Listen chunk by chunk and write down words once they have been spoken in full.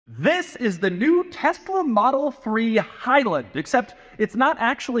This is the new Tesla Model 3 Highland, except it's not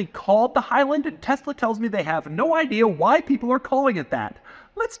actually called the Highland. Tesla tells me they have no idea why people are calling it that.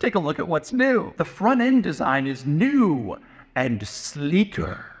 Let's take a look at what's new. The front end design is new and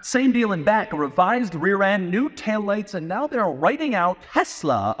sleeker. Same deal in back, a revised rear end, new taillights, and now they're writing out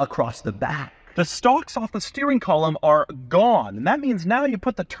Tesla across the back. The stalks off the steering column are gone, and that means now you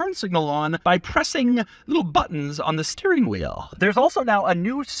put the turn signal on by pressing little buttons on the steering wheel. There's also now a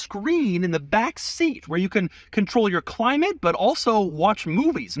new screen in the back seat where you can control your climate, but also watch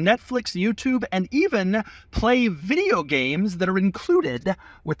movies, Netflix, YouTube, and even play video games that are included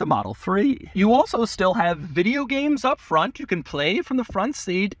with the Model 3. You also still have video games up front you can play from the front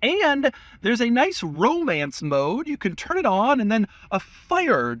seat, and there's a nice romance mode. You can turn it on, and then a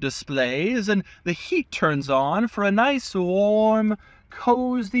fire displays, and the heat turns on for a nice, warm,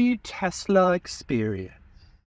 cozy Tesla experience.